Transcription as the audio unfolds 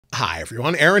Hi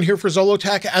everyone, Aaron here for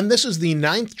Zollotech, and this is the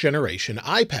 9th generation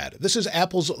iPad. This is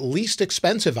Apple's least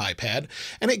expensive iPad,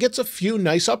 and it gets a few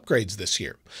nice upgrades this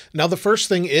year. Now the first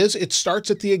thing is, it starts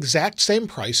at the exact same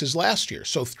price as last year,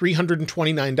 so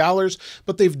 $329,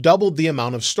 but they've doubled the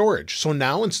amount of storage. So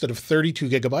now instead of 32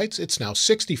 gigabytes, it's now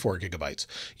 64 gigabytes.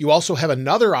 You also have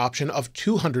another option of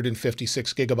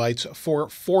 256 gigabytes for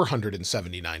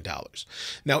 $479.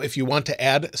 Now if you want to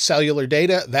add cellular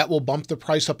data, that will bump the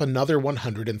price up another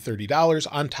 $130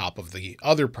 on top of the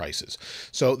other prices.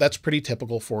 So that's pretty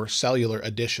typical for cellular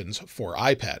additions for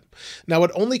iPad. Now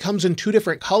it only comes in two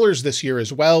different colors this year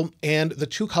as well, and the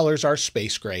two colors are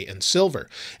space gray and silver.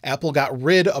 Apple got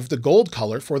rid of the gold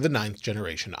color for the 9th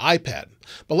generation iPad.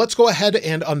 But let's go ahead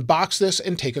and unbox this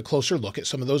and take a closer look at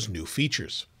some of those new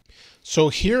features. So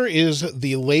here is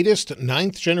the latest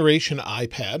 9th generation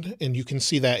iPad, and you can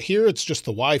see that here. It's just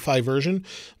the Wi-Fi version,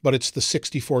 but it's the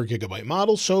 64 gigabyte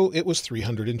model, so it was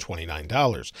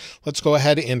 $329. Let's go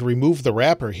ahead and remove the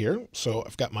wrapper here. So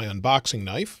I've got my unboxing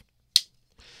knife,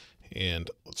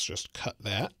 and let's just cut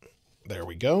that. There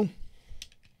we go.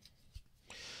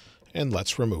 And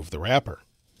let's remove the wrapper.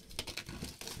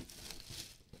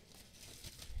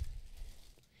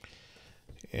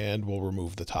 And we'll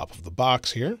remove the top of the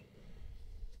box here.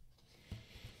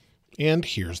 And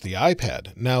here's the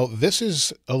iPad. Now, this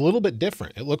is a little bit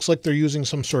different. It looks like they're using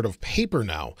some sort of paper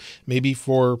now, maybe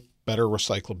for better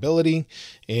recyclability,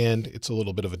 and it's a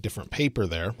little bit of a different paper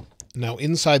there. Now,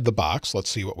 inside the box,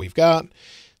 let's see what we've got.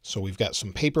 So we've got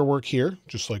some paperwork here,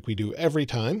 just like we do every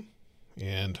time.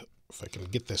 And if I can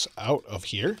get this out of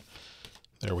here,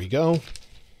 there we go.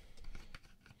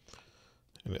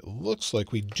 And it looks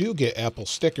like we do get Apple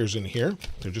stickers in here.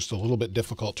 They're just a little bit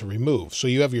difficult to remove. So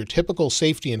you have your typical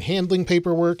safety and handling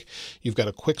paperwork. You've got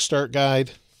a quick start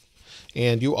guide,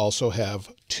 and you also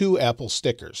have 2 Apple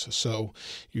stickers. So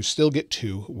you still get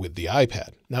 2 with the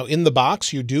iPad. Now in the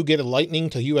box, you do get a Lightning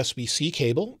to USB-C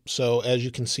cable. So as you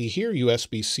can see here,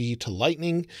 USB-C to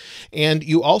Lightning, and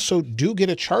you also do get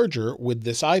a charger with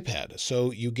this iPad. So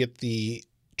you get the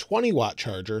 20-watt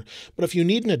charger, but if you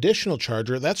need an additional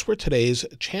charger, that's where today's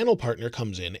channel partner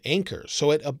comes in, Anker.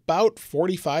 So at about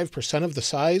 45% of the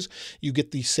size, you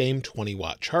get the same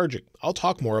 20-watt charging. I'll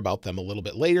talk more about them a little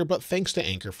bit later, but thanks to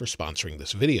Anker for sponsoring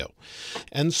this video.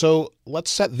 And so let's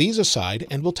set these aside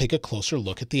and we'll take a closer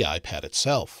look at the iPad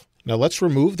itself. Now let's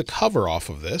remove the cover off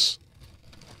of this.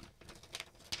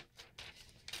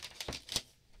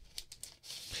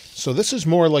 So this is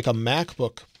more like a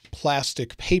MacBook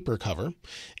plastic paper cover,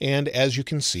 and as you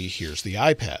can see, here's the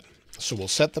iPad. So we'll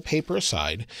set the paper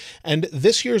aside, and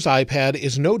this year's iPad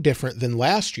is no different than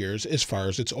last year's as far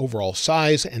as its overall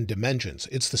size and dimensions.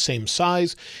 It's the same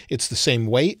size, it's the same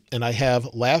weight, and I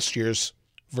have last year's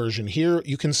version here.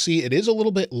 You can see it is a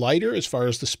little bit lighter as far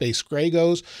as the space gray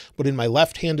goes, but in my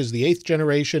left hand is the 8th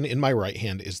generation, in my right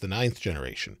hand is the 9th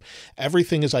generation.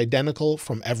 Everything is identical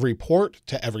from every port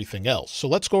to everything else. So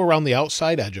let's go around the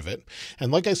outside edge of it. And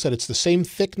like I said, it's the same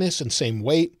thickness and same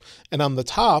weight. And on the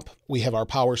top, we have our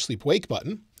power sleep wake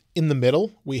button. In the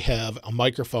middle, we have a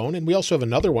microphone, and we also have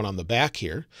another one on the back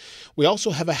here. We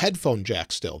also have a headphone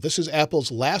jack still. This is Apple's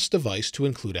last device to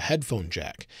include a headphone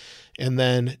jack. And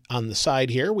then on the side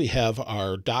here, we have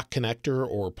our dock connector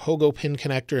or pogo pin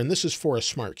connector, and this is for a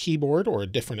smart keyboard or a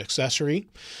different accessory.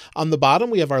 On the bottom,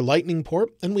 we have our Lightning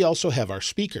port, and we also have our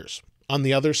speakers. On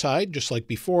the other side, just like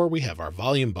before, we have our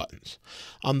volume buttons.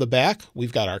 On the back,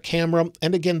 we've got our camera.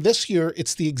 And again, this year,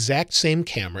 it's the exact same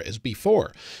camera as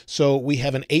before. So we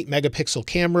have an 8 megapixel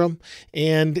camera,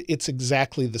 and it's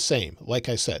exactly the same, like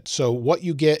I said. So what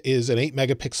you get is an 8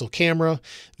 megapixel camera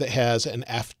that has an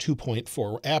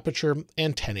f2.4 aperture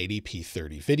and 1080p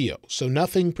 30 video. So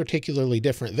nothing particularly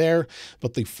different there,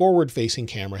 but the forward-facing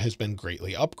camera has been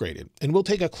greatly upgraded. And we'll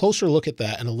take a closer look at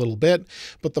that in a little bit,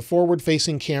 but the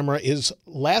forward-facing camera is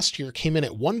last year came in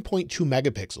at 1.2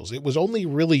 megapixels. It was only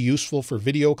really useful for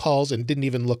video calls and didn't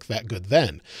even look that good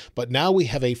then. But now we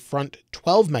have a front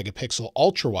 12 megapixel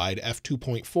ultra wide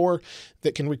f2.4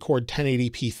 that can record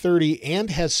 1080p 30 and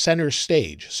has center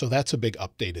stage. So that's a big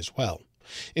update as well.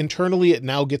 Internally, it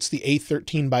now gets the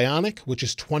A13 Bionic, which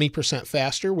is 20%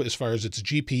 faster as far as its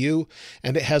GPU,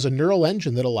 and it has a neural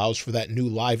engine that allows for that new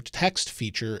live text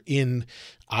feature in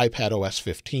iPadOS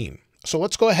 15. So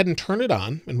let's go ahead and turn it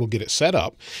on and we'll get it set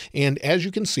up. And as you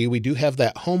can see, we do have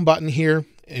that home button here,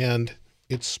 and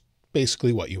it's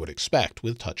basically what you would expect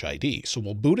with Touch ID. So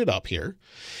we'll boot it up here.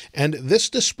 And this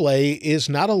display is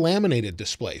not a laminated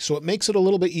display, so it makes it a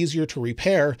little bit easier to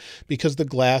repair because the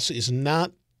glass is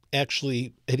not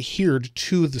actually adhered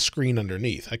to the screen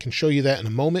underneath. I can show you that in a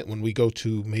moment when we go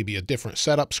to maybe a different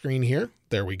setup screen here.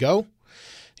 There we go.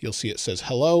 You'll see it says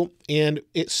hello, and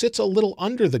it sits a little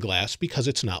under the glass because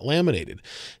it's not laminated.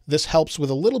 This helps with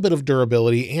a little bit of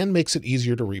durability and makes it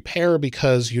easier to repair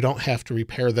because you don't have to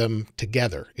repair them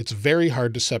together. It's very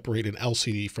hard to separate an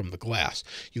LCD from the glass.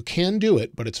 You can do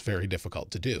it, but it's very difficult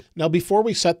to do. Now, before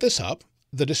we set this up,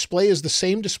 the display is the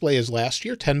same display as last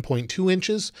year, 10.2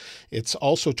 inches. It's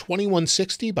also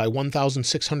 2160 by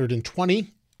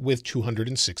 1620 with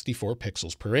 264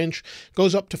 pixels per inch.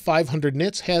 Goes up to 500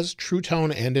 nits, has True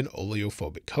Tone and an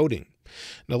oleophobic coating.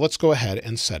 Now let's go ahead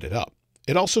and set it up.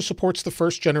 It also supports the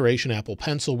first generation Apple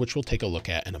Pencil, which we'll take a look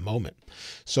at in a moment.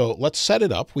 So let's set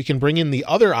it up. We can bring in the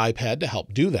other iPad to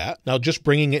help do that. Now just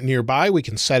bringing it nearby, we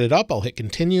can set it up. I'll hit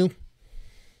continue,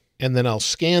 and then I'll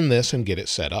scan this and get it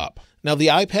set up. Now the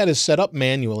iPad is set up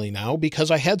manually now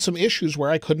because I had some issues where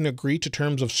I couldn't agree to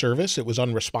terms of service. It was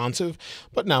unresponsive,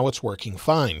 but now it's working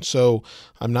fine. So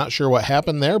I'm not sure what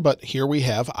happened there, but here we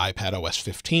have iPadOS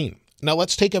 15. Now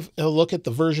let's take a look at the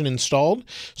version installed.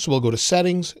 So we'll go to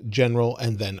Settings, General,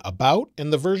 and then About.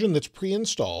 And the version that's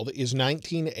pre-installed is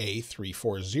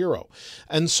 19A340.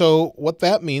 And so what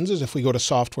that means is if we go to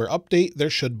Software Update,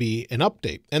 there should be an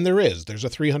update. And there is. There's a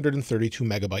 332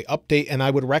 megabyte update. And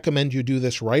I would recommend you do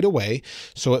this right away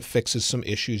so it fixes some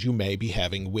issues you may be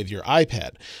having with your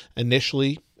iPad.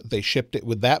 Initially, they shipped it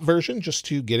with that version just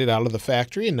to get it out of the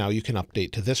factory, and now you can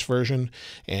update to this version,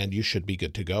 and you should be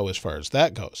good to go as far as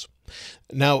that goes.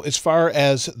 Now, as far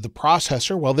as the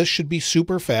processor, well, this should be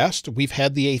super fast. We've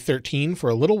had the A13 for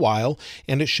a little while,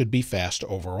 and it should be fast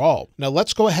overall. Now,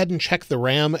 let's go ahead and check the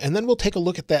RAM, and then we'll take a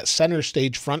look at that center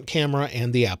stage front camera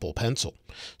and the Apple Pencil.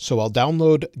 So I'll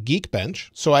download Geekbench.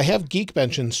 So I have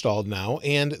Geekbench installed now,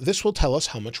 and this will tell us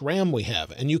how much RAM we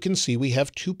have. And you can see we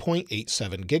have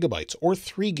 2.87 gigabytes or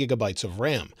 3 gigabytes of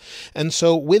RAM. And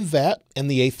so with that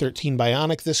and the A13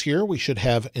 Bionic this year, we should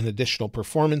have an additional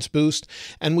performance boost,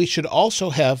 and we should also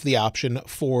have the option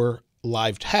for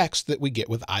live text that we get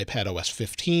with iPadOS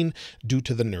 15 due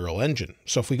to the Neural Engine.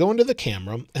 So if we go into the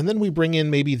camera and then we bring in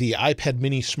maybe the iPad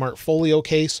mini Smart Folio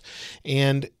case,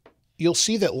 and you'll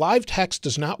see that live text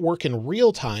does not work in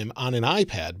real time on an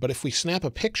iPad, but if we snap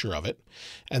a picture of it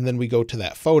and then we go to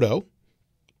that photo,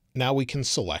 now we can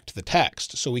select the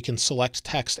text. So we can select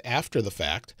text after the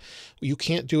fact. You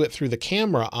can't do it through the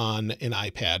camera on an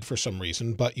iPad for some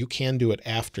reason, but you can do it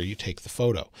after you take the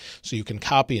photo. So you can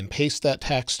copy and paste that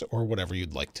text or whatever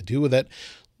you'd like to do with it.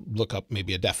 Look up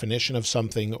maybe a definition of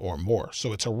something or more.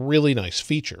 So it's a really nice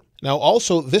feature. Now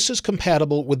also, this is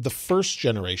compatible with the first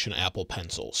generation Apple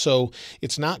Pencil. So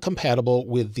it's not compatible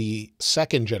with the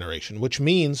second generation, which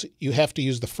means you have to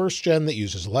use the first gen that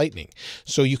uses Lightning.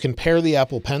 So you can pair the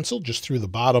Apple Pencil just through the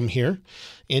bottom here,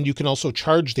 and you can also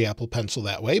charge the Apple Pencil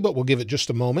that way, but we'll give it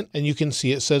just a moment, and you can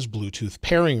see it says Bluetooth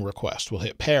pairing request. We'll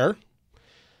hit pair.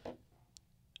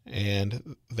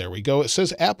 And there we go. It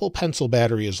says Apple Pencil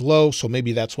battery is low, so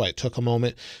maybe that's why it took a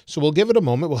moment. So we'll give it a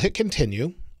moment. We'll hit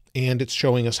continue, and it's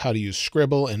showing us how to use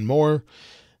Scribble and more.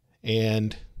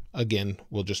 And again,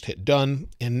 we'll just hit done.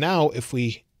 And now if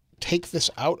we take this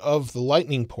out of the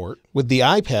Lightning port, with the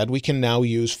iPad, we can now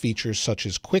use features such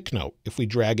as Quick Note if we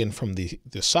drag in from the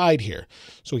side here.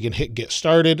 So we can hit get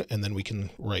started, and then we can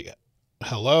write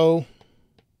hello.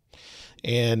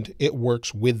 And it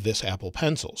works with this Apple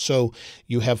Pencil. So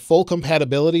you have full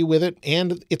compatibility with it,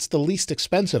 and it's the least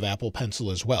expensive Apple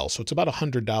Pencil as well. So it's about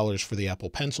 $100 for the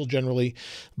Apple Pencil generally,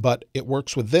 but it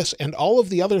works with this and all of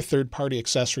the other third-party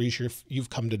accessories you've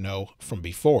come to know from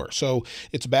before. So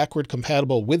it's backward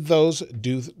compatible with those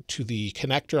due to the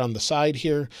connector on the side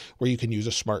here, where you can use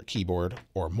a smart keyboard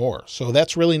or more. So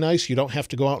that's really nice. You don't have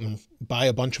to go out and buy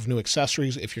a bunch of new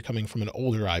accessories if you're coming from an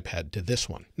older iPad to this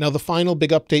one. Now, the final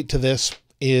big update to this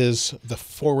is the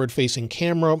forward-facing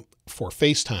camera for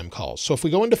FaceTime calls. So if we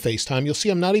go into FaceTime, you'll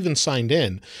see I'm not even signed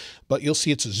in, but you'll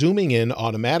see it's zooming in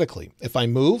automatically. If I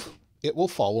move, it will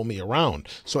follow me around.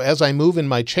 So as I move in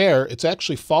my chair, it's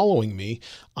actually following me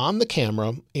on the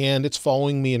camera, and it's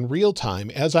following me in real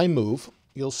time as I move.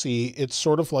 You'll see it's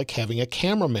sort of like having a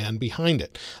cameraman behind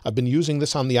it. I've been using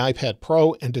this on the iPad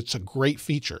Pro, and it's a great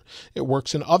feature. It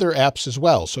works in other apps as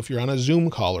well. So if you're on a Zoom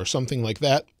call or something like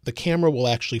that, the camera will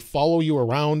actually follow you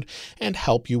around and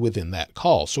help you within that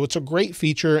call. So it's a great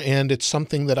feature, and it's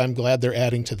something that I'm glad they're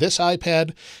adding to this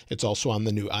iPad. It's also on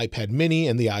the new iPad mini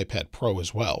and the iPad Pro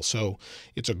as well. So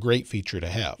it's a great feature to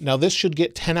have. Now this should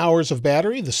get 10 hours of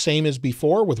battery, the same as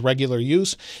before with regular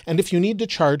use. And if you need to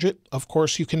charge it, of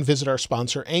course, you can visit our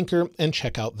sponsor Anker and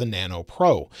check out the Nano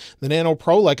Pro. The Nano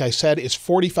Pro, like I said, is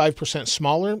 45%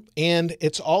 smaller, and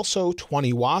it's also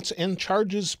 20 watts and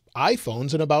charges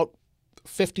iPhones in about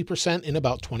 50% in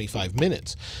about 25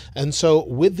 minutes. And so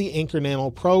with the Anker Nano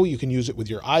Pro, you can use it with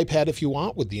your iPad if you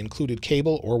want, with the included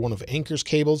cable or one of Anker's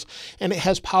cables. And it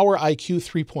has Power IQ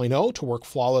 3.0 to work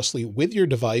flawlessly with your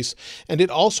device. And it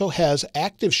also has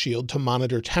Active Shield to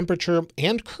monitor temperature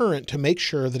and current to make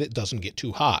sure that it doesn't get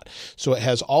too hot. So it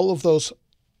has all of those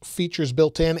features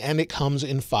built in, and it comes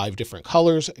in 5 different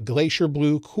colors: glacier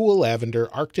blue, cool lavender,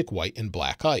 arctic white, and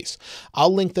black ice.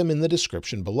 I'll link them in the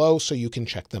description below so you can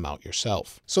check them out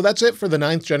yourself. So that's it for the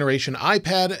 9th generation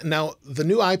iPad. Now, the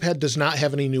new iPad does not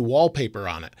have any new wallpaper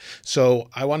on it. So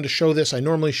I wanted to show this. I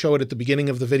normally show it at the beginning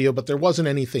of the video, but there wasn't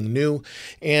anything new.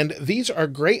 And these are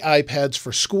great iPads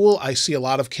for school. I see a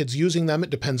lot of kids using them. It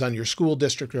depends on your school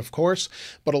district, of course,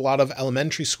 but a lot of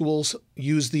elementary schools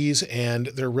use these and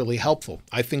they're really helpful.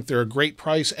 I think they're a great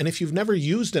price, and if you've never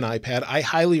used an iPad, I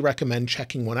highly recommend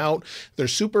checking one out. They're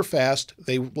super fast,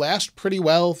 they last pretty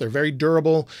well, they're very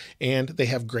durable, and they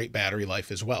have great battery life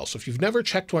as well. So if you've never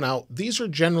checked one out, these are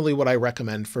generally what I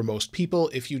recommend for most people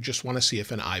if you just want to see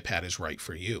if an iPad is right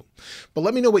for you. But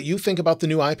let me know what you think about the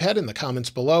new iPad in the comments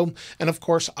below, and of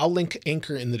course, I'll link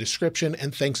Anker in the description,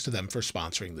 and thanks to them for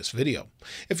sponsoring this video.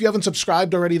 If you haven't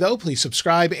subscribed already though, please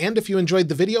subscribe, and if you enjoyed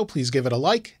the video, please give it a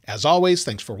like. As always,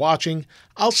 thanks for watching.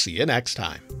 I'll see you next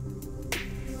time.